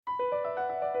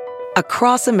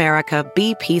Across America,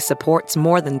 BP supports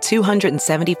more than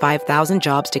 275,000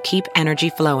 jobs to keep energy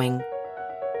flowing.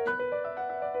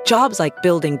 Jobs like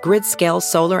building grid-scale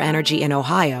solar energy in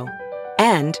Ohio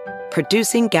and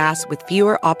producing gas with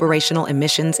fewer operational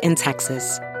emissions in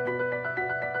Texas.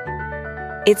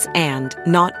 It's and,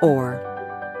 not or.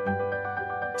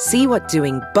 See what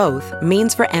doing both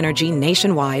means for energy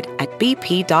nationwide at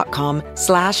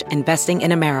bp.com/investing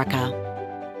in America.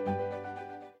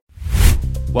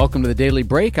 Welcome to the Daily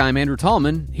Break. I'm Andrew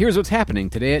Tallman. Here's what's happening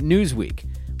today at Newsweek.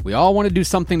 We all want to do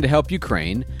something to help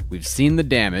Ukraine. We've seen the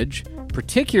damage.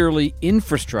 Particularly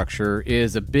infrastructure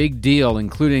is a big deal,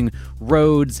 including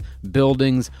roads,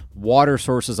 buildings, water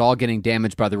sources all getting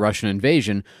damaged by the Russian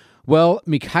invasion. Well,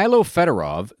 Mikhailo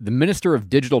Fedorov, the Minister of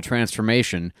Digital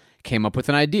Transformation, came up with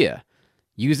an idea.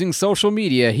 Using social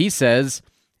media, he says,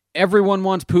 everyone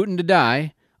wants Putin to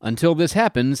die. Until this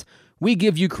happens, we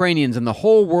give Ukrainians and the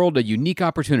whole world a unique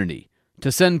opportunity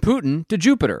to send Putin to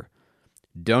Jupiter.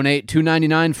 Donate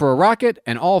 $2.99 for a rocket,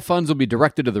 and all funds will be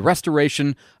directed to the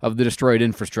restoration of the destroyed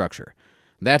infrastructure.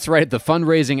 That's right, the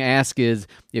fundraising ask is,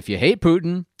 if you hate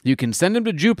Putin, you can send him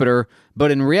to Jupiter,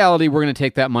 but in reality, we're going to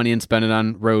take that money and spend it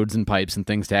on roads and pipes and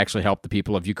things to actually help the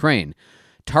people of Ukraine.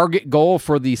 Target goal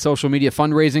for the social media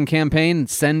fundraising campaign,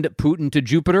 Send Putin to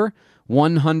Jupiter,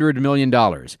 $100 million.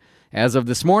 As of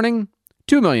this morning,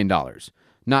 $2 million.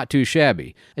 Not too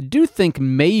shabby. I do think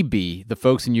maybe the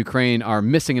folks in Ukraine are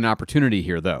missing an opportunity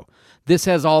here, though. This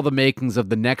has all the makings of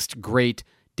the next great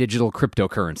digital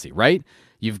cryptocurrency, right?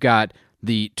 You've got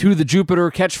the To the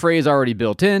Jupiter catchphrase already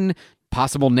built in.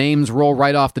 Possible names roll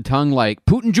right off the tongue like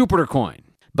Putin Jupiter coin.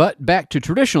 But back to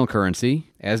traditional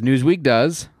currency, as Newsweek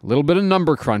does, a little bit of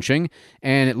number crunching,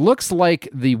 and it looks like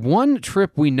the one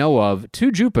trip we know of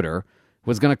to Jupiter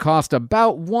was going to cost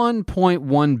about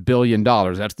 $1.1 billion.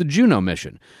 That's the Juno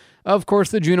mission. Of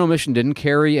course, the Juno mission didn't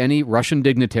carry any Russian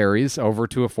dignitaries over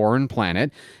to a foreign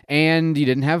planet, and you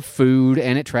didn't have food,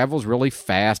 and it travels really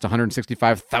fast,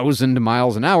 165,000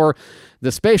 miles an hour.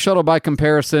 The space shuttle, by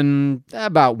comparison,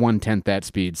 about one-tenth that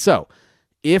speed. So,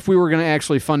 if we were going to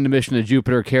actually fund a mission to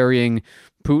Jupiter carrying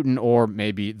Putin, or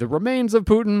maybe the remains of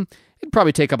Putin, it'd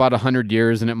probably take about 100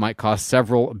 years, and it might cost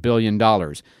several billion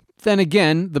dollars. Then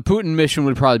again, the Putin mission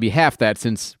would probably be half that,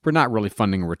 since we're not really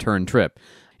funding a return trip.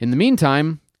 In the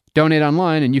meantime, donate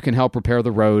online and you can help repair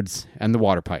the roads and the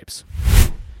water pipes.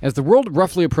 As the world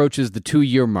roughly approaches the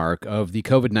 2-year mark of the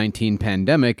COVID-19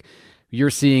 pandemic, you're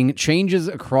seeing changes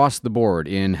across the board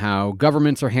in how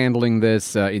governments are handling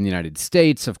this in the United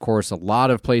States. Of course, a lot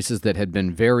of places that had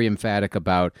been very emphatic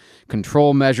about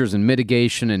control measures and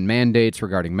mitigation and mandates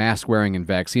regarding mask wearing and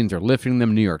vaccines are lifting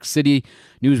them. New York City,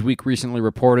 Newsweek recently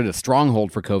reported, a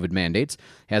stronghold for COVID mandates,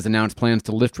 has announced plans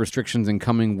to lift restrictions in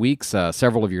coming weeks.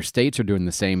 Several of your states are doing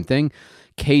the same thing.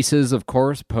 Cases, of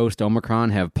course, post-Omicron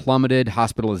have plummeted.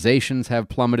 Hospitalizations have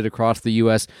plummeted across the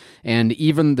U.S., and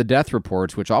even the death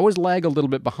reports, which always lag a little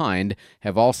bit behind,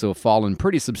 have also fallen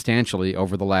pretty substantially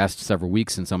over the last several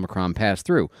weeks since Omicron passed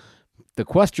through. The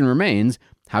question remains,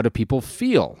 how do people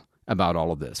feel about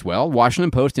all of this? Well,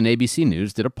 Washington Post and ABC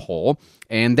News did a poll,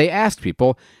 and they asked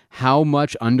people, how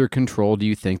much under control do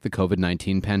you think the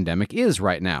COVID-19 pandemic is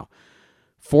right now?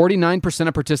 49%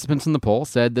 of participants in the poll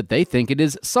said that they think it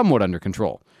is somewhat under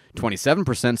control.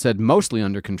 27% said mostly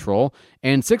under control,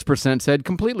 and 6% said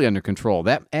completely under control.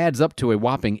 That adds up to a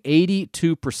whopping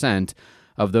 82%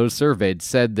 of those surveyed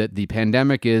said that the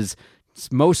pandemic is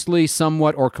mostly,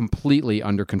 somewhat, or completely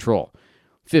under control.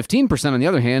 15%, on the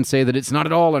other hand, say that it's not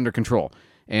at all under control,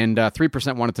 and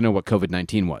 3% wanted to know what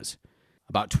COVID-19 was.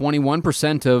 About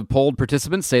 21% of polled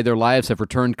participants say their lives have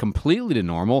returned completely to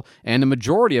normal, and a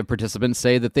majority of participants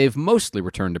say that they've mostly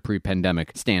returned to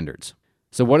pre-pandemic standards.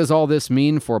 So what does all this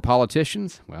mean for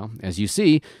politicians? Well, as you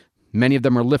see, many of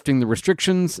them are lifting the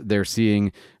restrictions. They're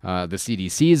seeing the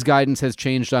CDC's guidance has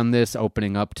changed on this,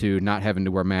 opening up to not having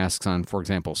to wear masks on, for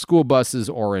example, school buses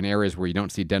or in areas where you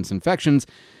don't see dense infections.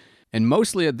 And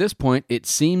mostly at this point, it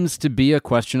seems to be a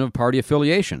question of party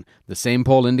affiliation. The same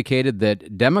poll indicated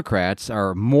that Democrats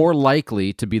are more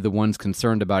likely to be the ones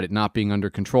concerned about it not being under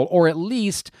control, or at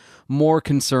least more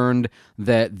concerned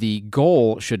that the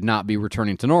goal should not be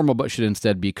returning to normal, but should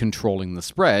instead be controlling the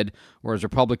spread, whereas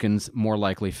Republicans more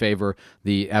likely favor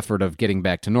the effort of getting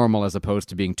back to normal as opposed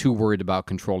to being too worried about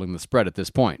controlling the spread at this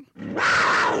point.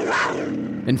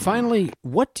 And finally,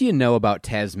 what do you know about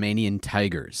Tasmanian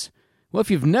tigers? Well, if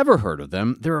you've never heard of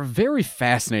them, they're a very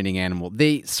fascinating animal.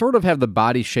 They sort of have the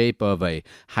body shape of a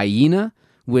hyena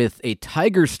with a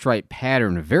tiger stripe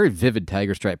pattern, a very vivid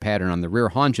tiger stripe pattern on the rear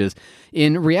haunches.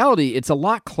 In reality, it's a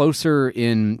lot closer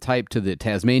in type to the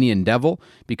Tasmanian devil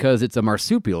because it's a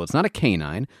marsupial. It's not a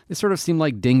canine. They sort of seem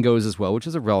like dingoes as well, which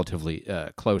is a relatively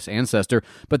close ancestor,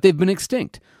 but they've been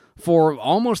extinct for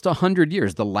almost 100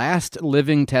 years. The last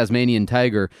living Tasmanian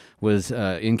tiger was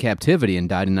in captivity and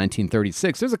died in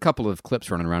 1936. There's a couple of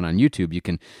clips running around on YouTube you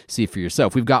can see for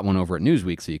yourself. We've got one over at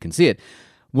Newsweek so you can see it.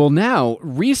 Well, now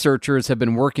researchers have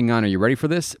been working on, are you ready for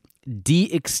this?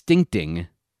 De-extincting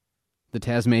the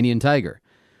Tasmanian tiger.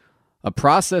 A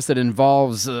process that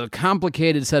involves a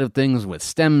complicated set of things with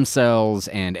stem cells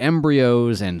and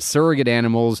embryos and surrogate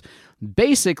animals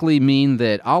basically mean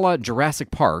that a la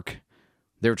Jurassic Park,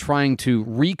 they're trying to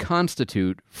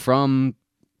reconstitute from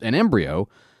an embryo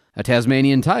a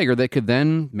Tasmanian tiger that could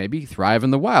then maybe thrive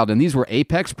in the wild. And these were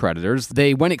apex predators.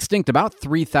 They went extinct about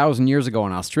 3,000 years ago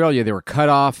in Australia. They were cut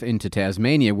off into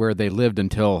Tasmania, where they lived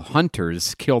until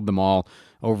hunters killed them all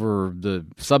over the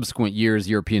subsequent years,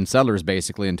 European settlers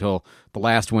basically, until the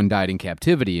last one died in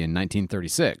captivity in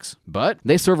 1936. But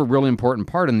they serve a really important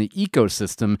part in the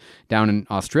ecosystem down in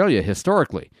Australia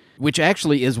historically, which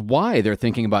actually is why they're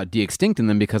thinking about de-extincting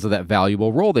them, because of that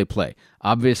valuable role they play.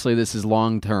 Obviously, this is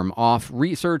long-term off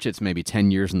research. It's maybe 10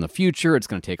 years in the future. It's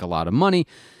going to take a lot of money.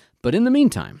 But in the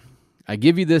meantime, I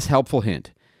give you this helpful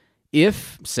hint.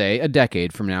 If, say, a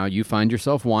decade from now, you find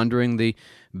yourself wandering the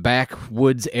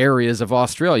backwoods areas of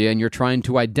Australia and you're trying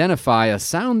to identify a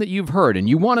sound that you've heard and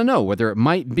you want to know whether it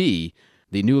might be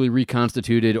the newly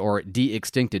reconstituted or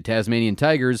de-extincted Tasmanian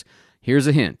tigers, here's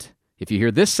a hint. If you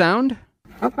hear this sound,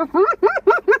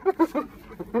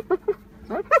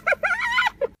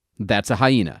 that's a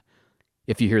hyena.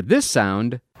 If you hear this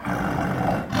sound,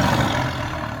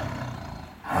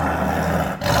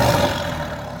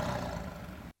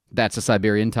 that's a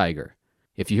Siberian tiger.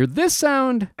 If you hear this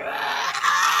sound,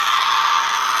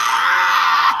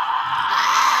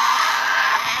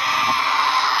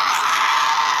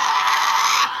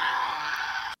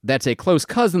 that's a close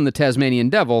cousin, the Tasmanian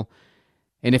devil.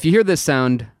 And if you hear this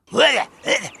sound, well,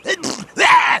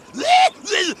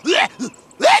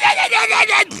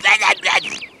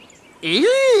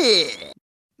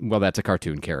 that's a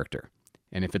cartoon character.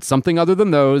 And if it's something other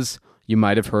than those, you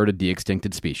might have heard a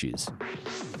de-extincted species.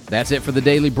 That's it for the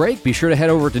Daily Break. Be sure to head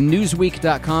over to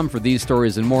Newsweek.com for these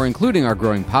stories and more, including our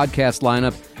growing podcast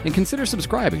lineup, and consider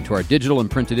subscribing to our digital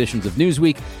and print editions of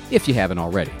Newsweek if you haven't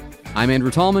already. I'm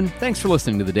Andrew Tallman. Thanks for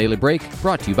listening to the Daily Break,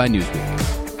 brought to you by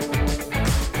Newsweek.